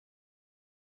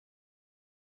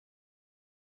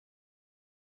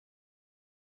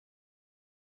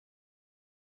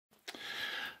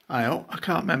I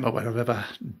can't remember whether I've ever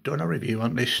done a review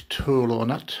on this tool or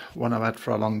not. One I've had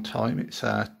for a long time. It's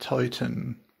a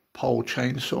Titan pole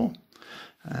chainsaw.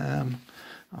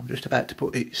 I'm just about to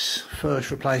put its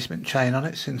first replacement chain on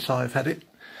it since I've had it.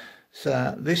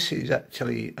 So this is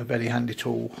actually a very handy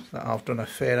tool that I've done a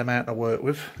fair amount of work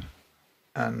with,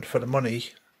 and for the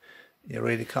money you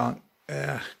really can't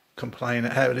complain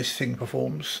at how this thing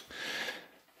performs.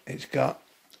 It's got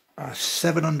a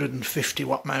 750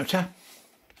 watt motor.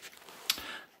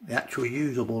 The actual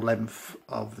usable length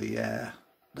of the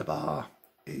bar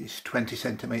is 20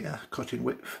 centimetre cutting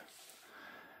width.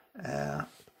 The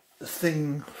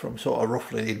thing from sort of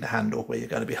roughly in the handle where you're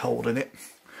going to be holding it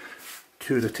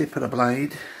to the tip of the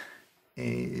blade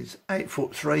is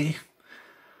 8'3",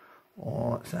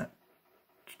 or what's that?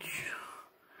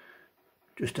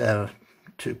 Just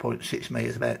 2.6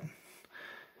 metres about.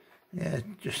 Yeah,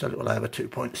 just a little over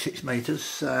 2.6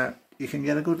 metres. You can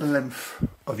get a good length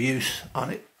of use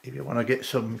on it if you want to get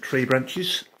some tree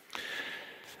branches.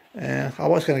 I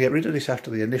was going to get rid of this after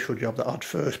the initial job that I'd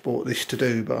first bought this to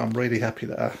do, but I'm really happy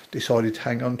that I decided to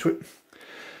hang on to it.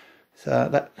 So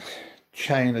that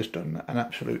chain has done an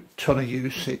absolute ton of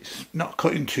use. It's not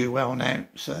cutting too well now,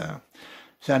 so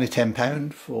it's only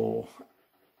 £10 for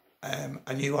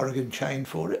a new Oregon chain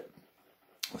for it.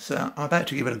 So I'm about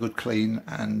to give it a good clean,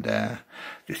 and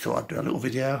just thought I'd do a little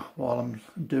video while I'm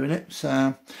doing it.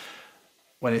 So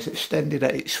when it's extended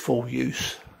at its full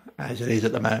use, as it is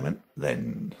at the moment,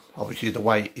 then obviously the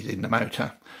weight is in the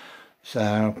motor.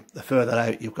 So the further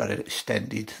out you've got it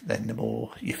extended, then the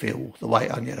more you feel the weight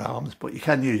on your arms. But you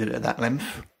can use it at that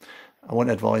length. I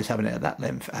wouldn't advise having it at that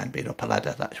length and being up a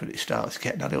ladder. That's when it starts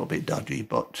getting a little bit dodgy.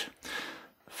 But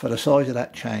for the size of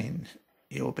that chain,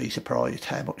 you'll be surprised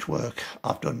how much work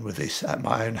I've done with this at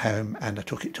my own home, and I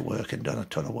took it to work and done a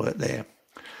ton of work there.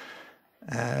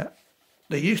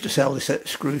 They used to sell this at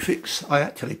Screwfix. I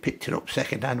actually picked it up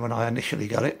second hand when I initially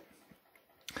got it.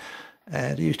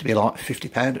 They used to be like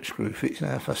 £50 at Screwfix.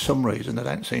 Now for some reason they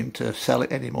don't seem to sell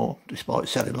it anymore, despite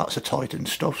selling lots of Titan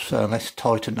stuff. So unless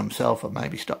Titan themselves have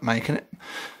maybe stopped making it.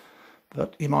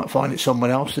 But you might find it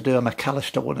somewhere else. To do a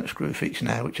McAllister one at Screwfix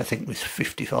now, which I think was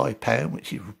 £55,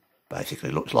 which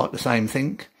basically looks like the same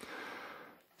thing.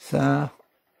 So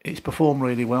it's performed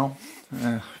really well.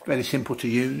 Very simple to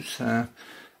use.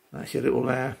 That's your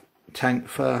little tank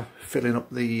for filling up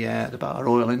the bar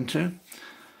oil into.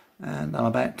 And I'm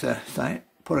about to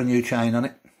put a new chain on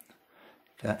it.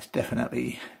 That's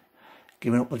definitely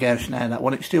giving up the ghost now, that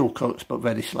one. It still cuts, but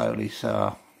very slowly.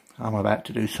 So I'm about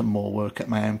to do some more work at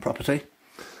my own property.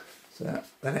 So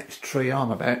the next tree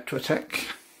I'm about to attack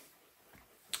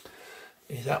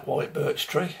is that white birch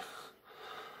tree.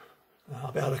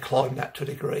 I'll be able to climb that to a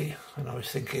degree, and I was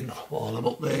thinking while I'm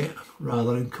up there,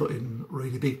 rather than cutting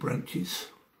really big branches,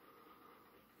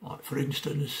 like for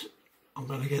instance, I'm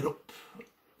going to get my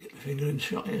finger in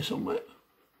shot here somewhere.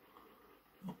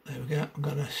 Oh, there we go. I'm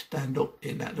going to stand up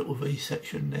in that little V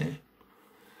section there.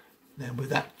 Then with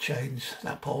that chains,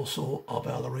 that pole saw, I'll be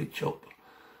able to reach up,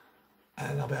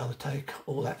 and I'll be able to take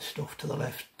all that stuff to the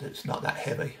left that's not that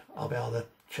heavy. I'll be able to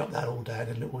chop that all down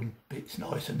in little bits,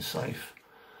 nice and safe.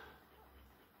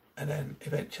 And then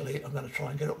eventually I'm going to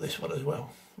try and get up this one as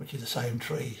well, which is the same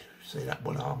tree. See, that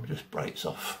one arm just breaks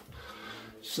off.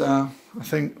 So I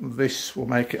think this will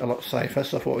make it a lot safer.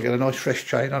 So I thought I'd get a nice fresh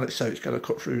chain on it, so it's going to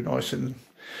cut through nice and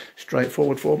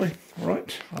straightforward for me.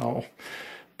 Alright, I'll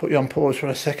put you on pause for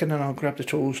a second and I'll grab the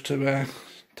tools to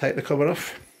take the cover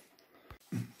off.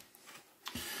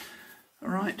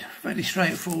 Alright, very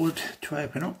straightforward to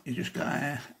open up. You just got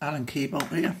an Allen key bolt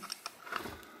here.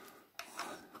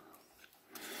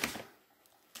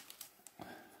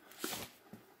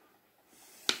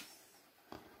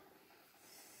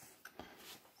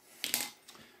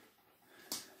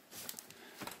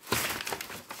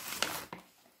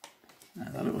 Now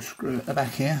the little screw at the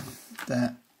back here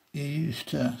that you use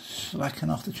to slacken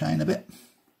off the chain a bit.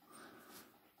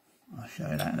 I'll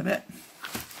show you that in a bit.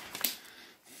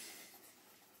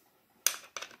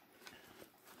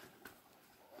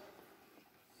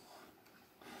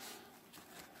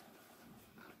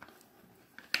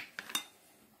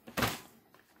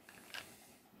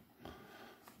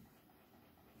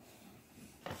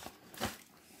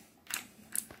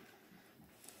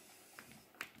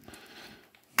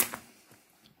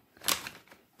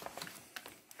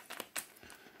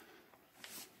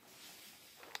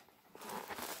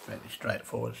 Very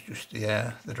straightforward. It's just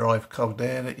the drive cog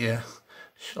there that you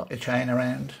slot your chain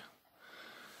around.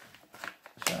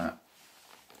 So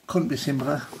couldn't be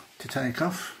simpler to take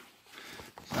off.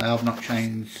 So I've not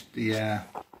changed the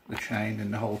chain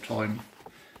in the whole time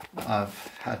that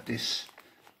I've had this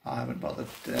I haven't bothered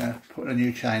putting a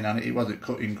new chain on it. It wasn't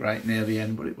cutting great near the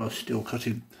end, but it was still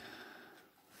cutting.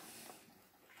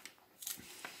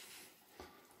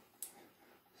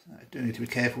 So I do need to be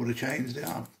careful with the chains. They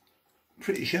are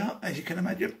pretty sharp, as you can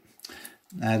imagine.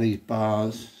 Now these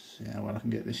bars, see how well I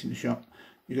can get this in the shot.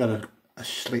 You've got a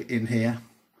slit in here,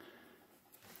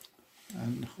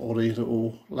 and all these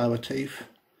little lower teeth,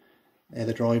 they're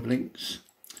the drive links.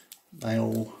 They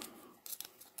all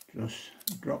just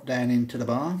drop down into the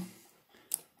bar.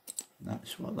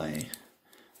 That's what they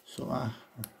sort of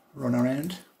run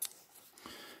around,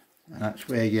 and that's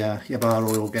where your bar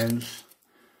oil goes.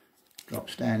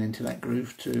 Drops down into that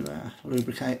groove to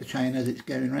lubricate the chain as it's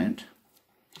going round.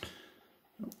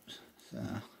 Oops. So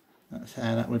that's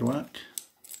how that would work.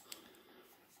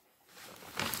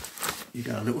 You've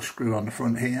got a little screw on the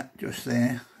front here, just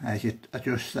there. As you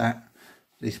adjust that,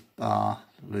 this bar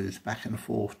moves back and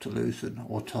forth to loosen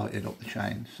or tighten up the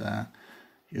chain. So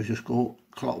you just go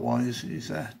clockwise,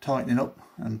 is tightening up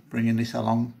and bringing this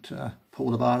along to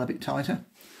pull the bar a bit tighter.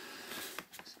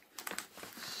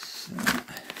 So,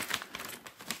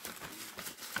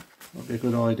 would be a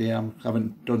good idea. I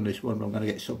haven't done this one, but I'm going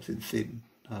to get something thin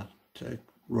to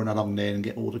run along there and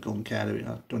get all the gunk out of it.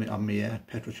 I've done it on my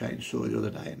petrol chainsaw the other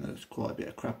day, and there's quite a bit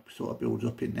of crap sort of builds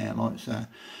up in there, like, so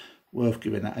worth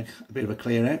giving that a bit of a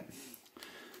clear out.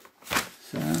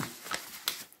 So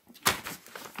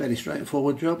very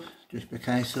straightforward job, just a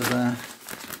case of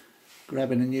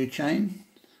grabbing a new chain.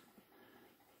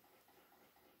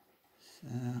 So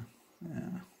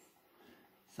yeah,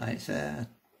 so it's a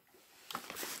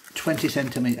 20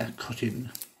 centimetre cutting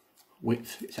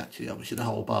width. It's actually obviously the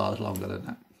whole bar is longer than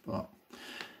that, but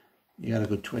you got a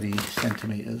good 20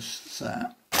 centimetres. So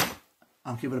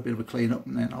I'll give it a bit of a clean up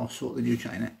and then I'll sort the new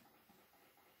chain out.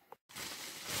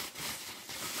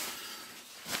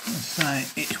 So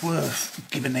it's worth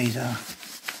giving these a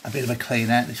bit of a clean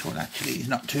out. This one actually is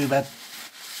not too bad,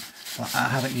 but I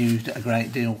haven't used it a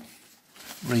great deal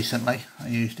recently. I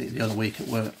used it the other week at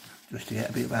work just to get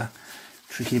a bit of a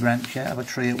tricky branch out of a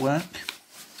tree at work.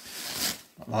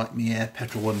 But like my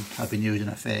petrol one, I've been using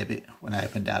a fair bit. When I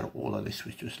opened out, all of this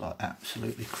was just like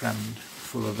absolutely crammed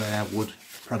full of wood.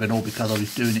 Probably all because I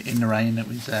was doing it in the rain. It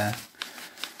was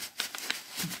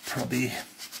probably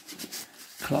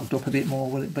clogged up a bit more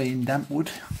with it being damp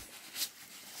wood.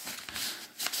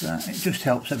 So it just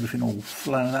helps everything all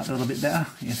flow out a little bit better.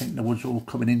 You think the wood's all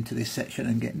coming into this section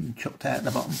and getting chucked out at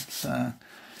the bottom. So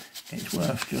it's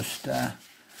worth just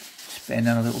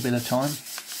spending a little bit of time.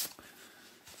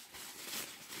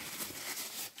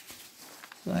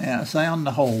 So yeah, so on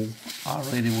the whole, I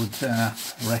really would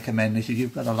recommend this. If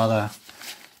you've got a lot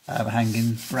of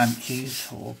hanging branches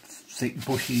or thick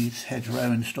bushes,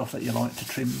 hedgerow and stuff that you like to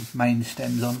trim main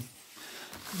stems on,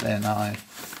 then I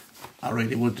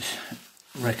really would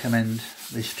recommend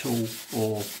this tool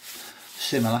or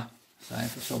similar. So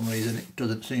for some reason it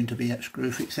doesn't seem to be at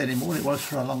Screwfix anymore. It was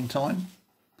for a long time.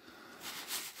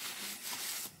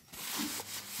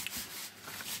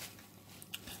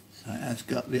 So it has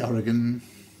got the Oregon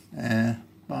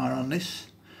bar on this,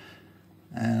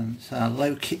 and so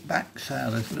low kickback, so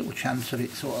there's a little chance of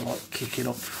it sort of like kicking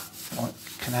up, like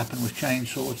can happen with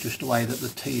chainsaws, just the way that the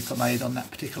teeth are made on that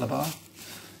particular bar,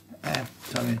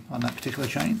 sorry, on that particular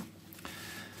chain.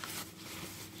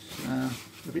 So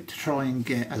a bit to try and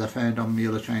get, as I found on my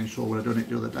other chainsaw when I done it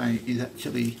the other day, is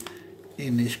actually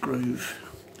in this groove,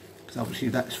 because obviously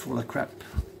that's full of crap,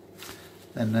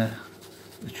 then the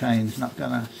chain's not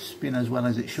going to spin as well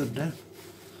as it should do.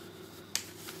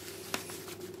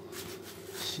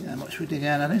 See how much we dig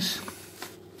out of this.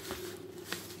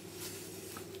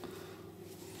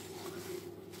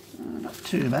 Not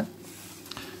too bad,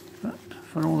 but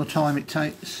for all the time it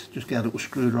takes, just get a little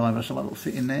screwdriver so that'll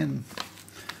fit in there and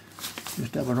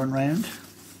just have a run round.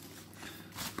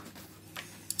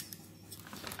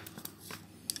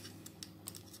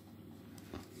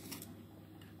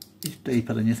 It's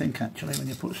deeper than you think actually when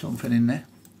you put something in there.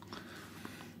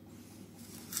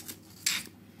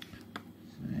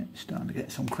 So yeah, it's starting to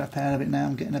get some crap out of it now.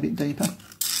 I'm getting a bit deeper.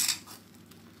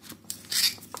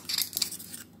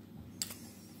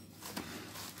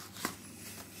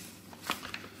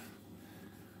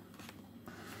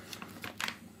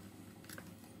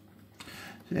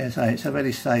 So yeah, so it's a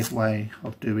very safe way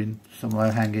of doing some low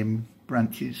hanging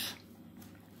branches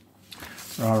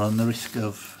rather than the risk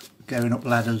of going up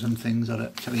ladders and things, or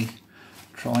actually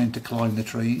trying to climb the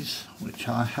trees, which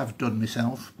I have done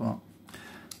myself, but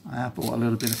I have bought a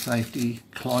little bit of safety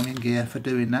climbing gear for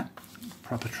doing that.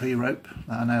 Proper tree rope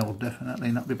that I know will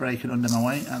definitely not be breaking under my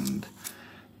weight, and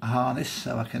a harness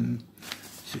so I can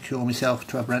secure myself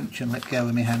to a branch and let go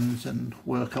with my hands and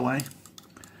work away.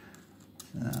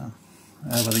 So,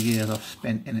 over the years I've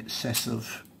spent in excess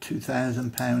of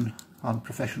 £2,000 on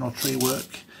professional tree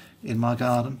work in my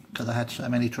garden because I had so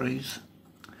many trees.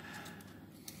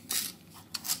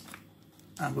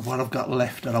 And with what I've got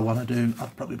left that I want to do,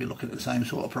 I'd probably be looking at the same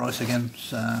sort of price again.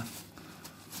 So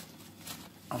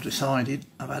I've decided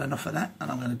I've had enough of that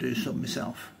and I'm going to do some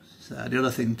myself. So the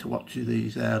other thing to watch is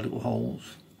these little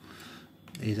holes.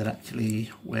 These are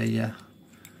actually where you,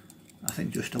 I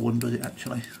think just a one does it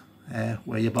actually,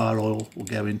 where your bar oil will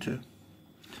go into.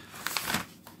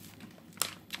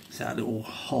 So that little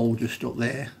hole just up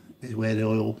there is where the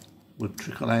oil would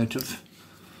trickle out of.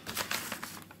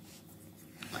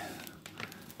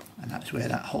 And that's where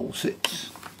that hole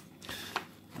sits.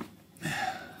 Where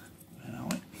are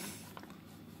we?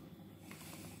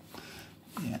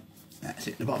 Yeah, that's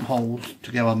it. The bottom hole's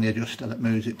to go on the adjuster that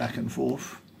moves it back and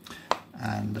forth,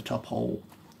 and the top hole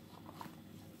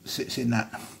sits in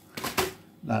that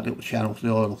little channel. So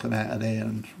the oil will come out of there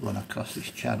and run across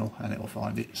this channel, and it will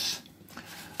find its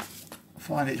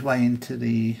way into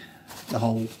the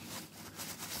hole,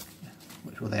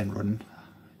 which will then run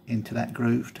into that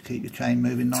groove to keep your chain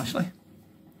moving nicely.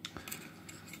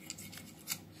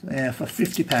 So yeah, for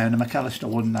 £50, a McAllister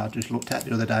one I just looked at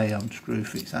the other day on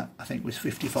Screwfix, that I think was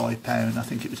 £55. I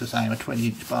think it was the same, a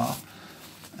 20-inch bar.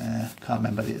 Can't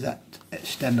remember the exact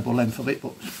extendable length of it,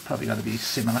 but it's probably going to be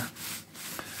similar.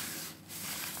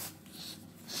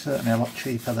 Certainly a lot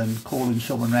cheaper than calling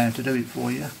someone round to do it for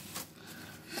you.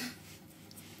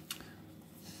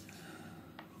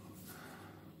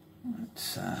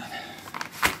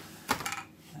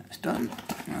 That's done.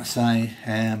 I say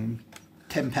 £10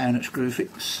 at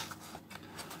Screwfix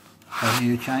for a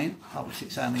new chain. Obviously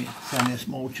it's only a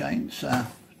small chain, so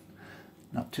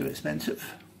not too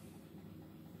expensive.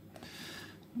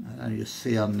 And you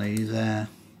see on these the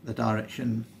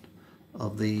direction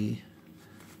of the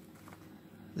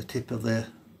tip of the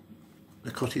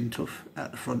cutting tuff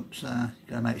at the front, so you've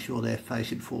got to make sure they're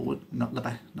facing forward, not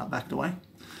backed away.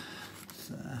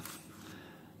 So,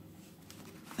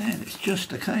 and it's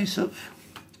just a case of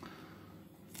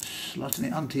slotting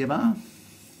it onto your bar.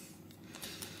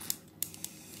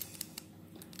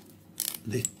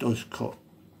 This does cut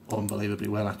unbelievably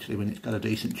well actually when it's got a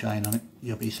decent chain on it.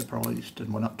 You'll be surprised,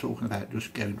 and we're not talking about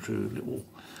just going through little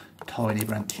tiny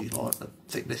branches like the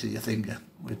thickness of your finger.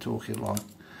 We're talking like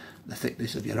the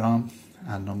thickness of your arm,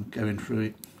 and I'm going through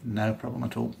it no problem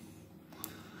at all.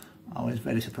 I was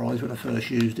very surprised when I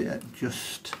first used it at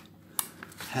just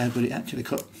how good it actually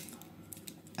cut.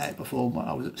 Outperformed what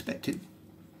I was expecting.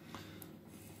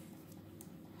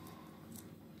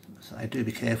 So do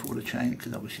be careful with the chain,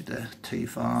 because obviously the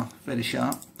teeth are very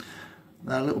sharp.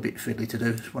 They're a little bit fiddly to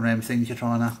do. It's one of them things you're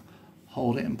trying to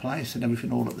hold it in place and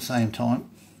everything all at the same time.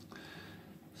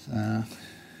 So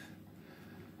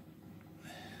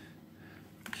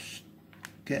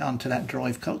get onto that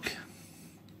drive cock.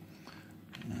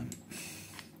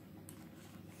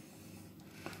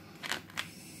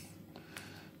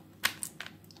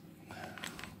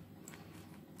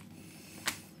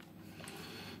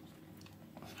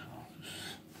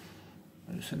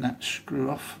 Loosen that screw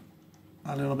off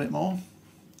a little bit more.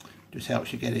 Just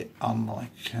helps you get it on, like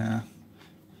so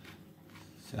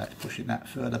that's pushing that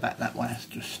further back that way. It's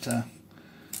just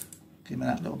giving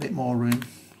that a little bit more room.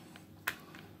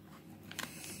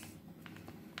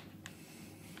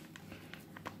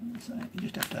 So you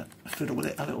just have to fiddle with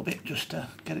it a little bit just to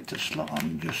get it to slot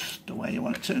on just the way you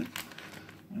want it to.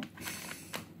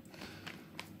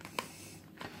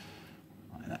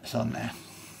 Right, that's on there.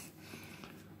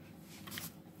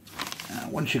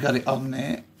 Once you've got it on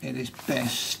there, it is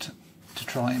best to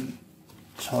try and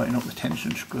tighten up the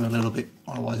tension screw a little bit.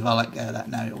 Otherwise, if I let go of that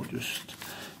now, it'll just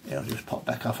pop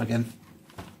back off again.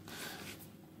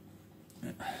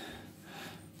 A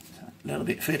little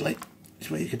bit fiddly. It's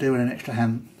what you could do with an extra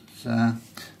hand. So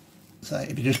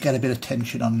if you just get a bit of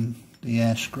tension on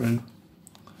the screw,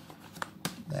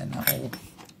 then that will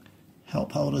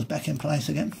help hold us back in place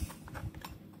again.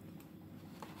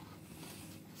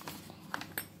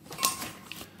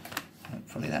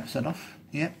 Hopefully that's enough.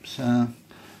 Yep, so a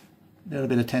little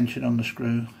bit of tension on the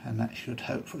screw and that should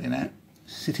hopefully now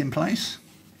sit in place.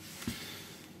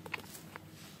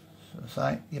 So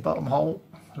say your bottom hole,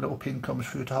 a little pin comes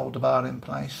through to hold the bar in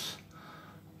place.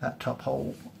 That top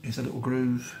hole is a little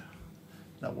groove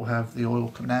that will have the oil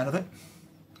coming out of it.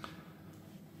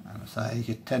 And say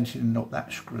you're tensioning up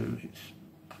that screw, it's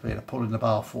either pulling the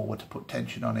bar forward to put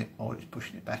tension on it, or it's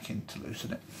pushing it back in to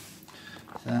loosen it.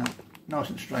 So nice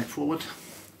and straightforward.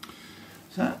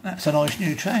 So that's a nice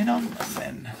new chain on, and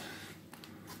then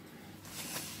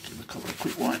give it a couple of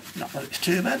quick wipe, not that it's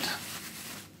too bad.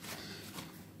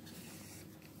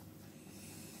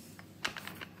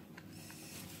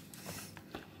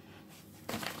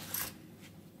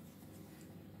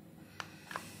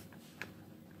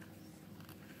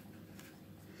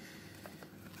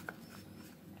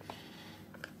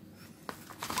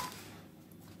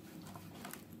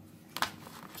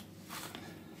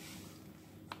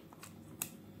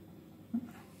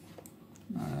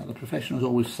 The professionals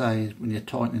always say when you're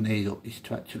tightening these up is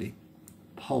to actually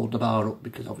hold the bar up,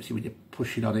 because obviously when you're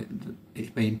pushing on it, it's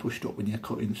being pushed up when you're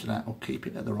cutting, so that will keep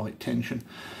it at the right tension.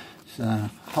 So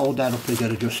hold that up as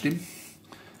you're adjusting.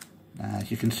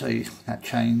 As you can see, that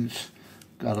chain's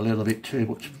got a little bit too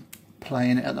much play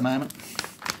in it at the moment.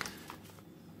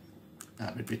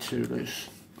 That would be too loose.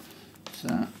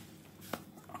 So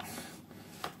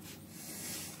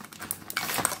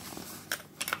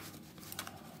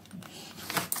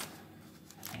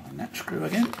and that screw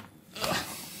again.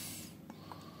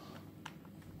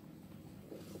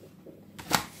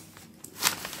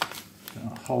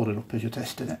 Hold it up as you're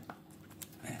testing it.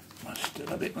 Yeah, that's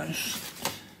still a bit loose.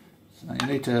 So you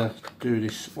need to do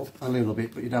this up a little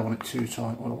bit, but you don't want it too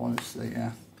tight, otherwise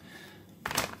the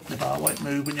bar won't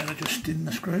move when you're adjusting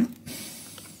the screw.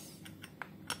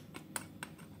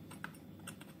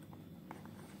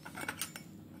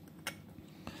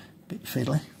 Bit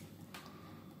fiddly.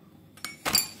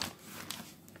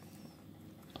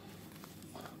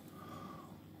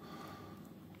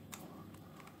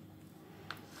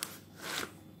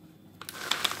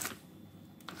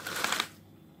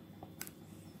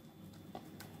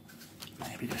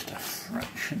 Maybe just a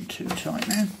fraction too tight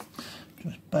now.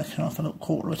 Just backing off a little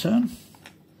quarter of a turn.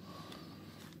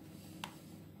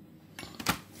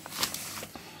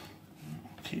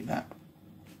 Keep that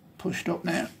pushed up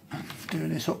now. Doing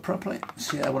this up properly.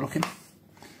 See how we're looking.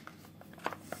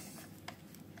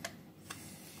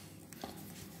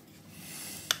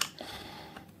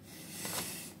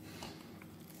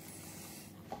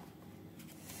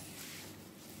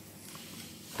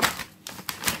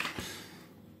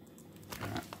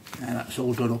 Now that's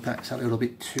all done up. That's a little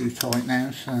bit too tight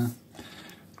now, so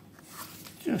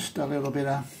just a little bit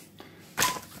of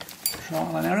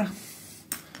trial and error.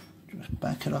 Just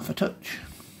back it off a touch.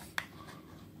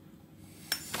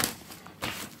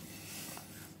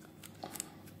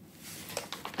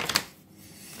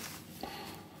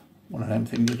 One of them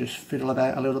things you just fiddle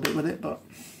about a little bit with it, but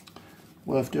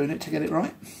worth doing it to get it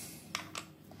right.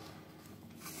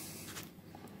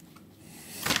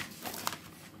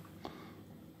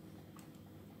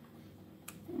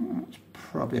 That's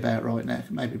probably about right now.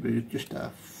 Maybe be just a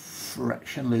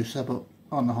fraction looser, but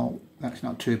on the whole, that's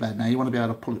not too bad now. You want to be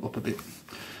able to pull it up a bit.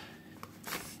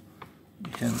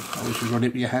 You can obviously run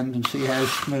it with your hand and see how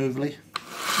smoothly.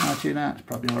 Actually, that's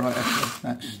probably alright actually.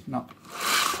 That's not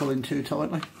pulling too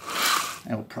tightly.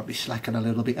 It'll probably slacken a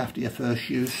little bit after your first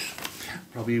use.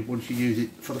 Probably once you use it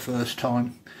for the first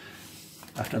time,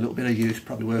 after a little bit of use,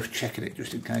 probably worth checking it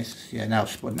just in case. Yeah, now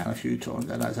I've spun down a few times,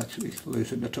 that has actually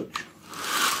loosened a touch.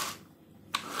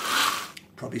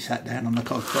 Probably sat down on the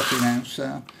cog properly now,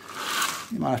 so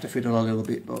you might have to fiddle a little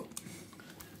bit, but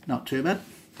not too bad.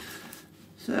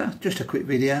 So just a quick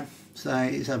video. So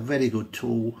it's a very good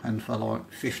tool, and for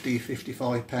like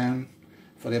 £50–55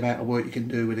 for the amount of work you can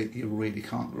do with it, you really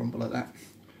can't grumble at that.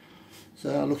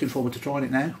 So looking forward to trying it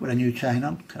now with a new chain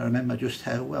on. I remember just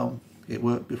how well it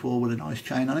worked before with a nice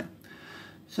chain on it.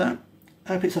 So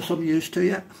hope it's of some use to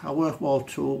you. A worthwhile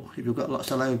tool if you've got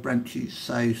lots of low branches,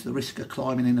 saves the risk of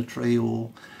climbing in a tree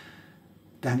or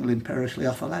dangling perilously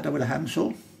off a ladder with a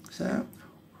handsaw. So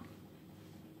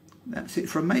that's it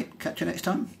from me. Catch you next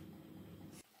time.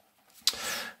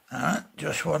 Alright,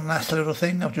 just one last little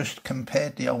thing. I've just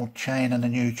compared the old chain and the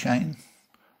new chain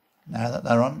now that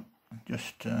they're on.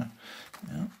 Just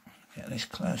get this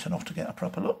close enough to get a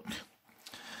proper look.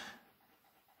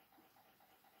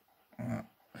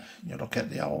 You look at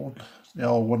the old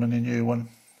one and the new one.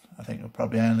 I think we're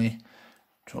probably only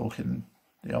talking,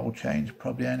 the old chain's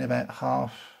probably only about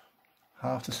half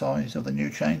the size of the new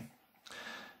chain.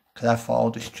 Because I've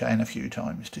filed this chain a few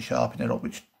times to sharpen it up,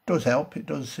 which does help. It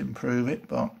does improve it,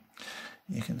 but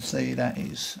you can see that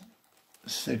is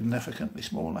significantly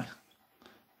smaller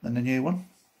than the new one.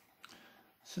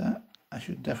 So I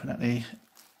should definitely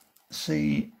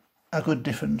see a good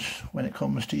difference when it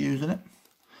comes to using it.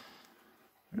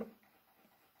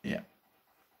 Yeah,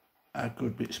 a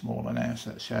good bit smaller now,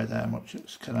 so it shows how much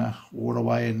it's kind of wore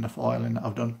away in the filing that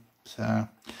I've done. So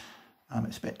I'm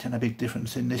expecting a big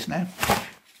difference in this now.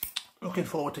 Looking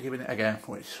forward to giving it a go,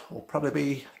 which will probably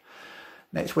be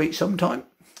next week sometime.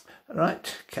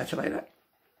 Right, catch you later.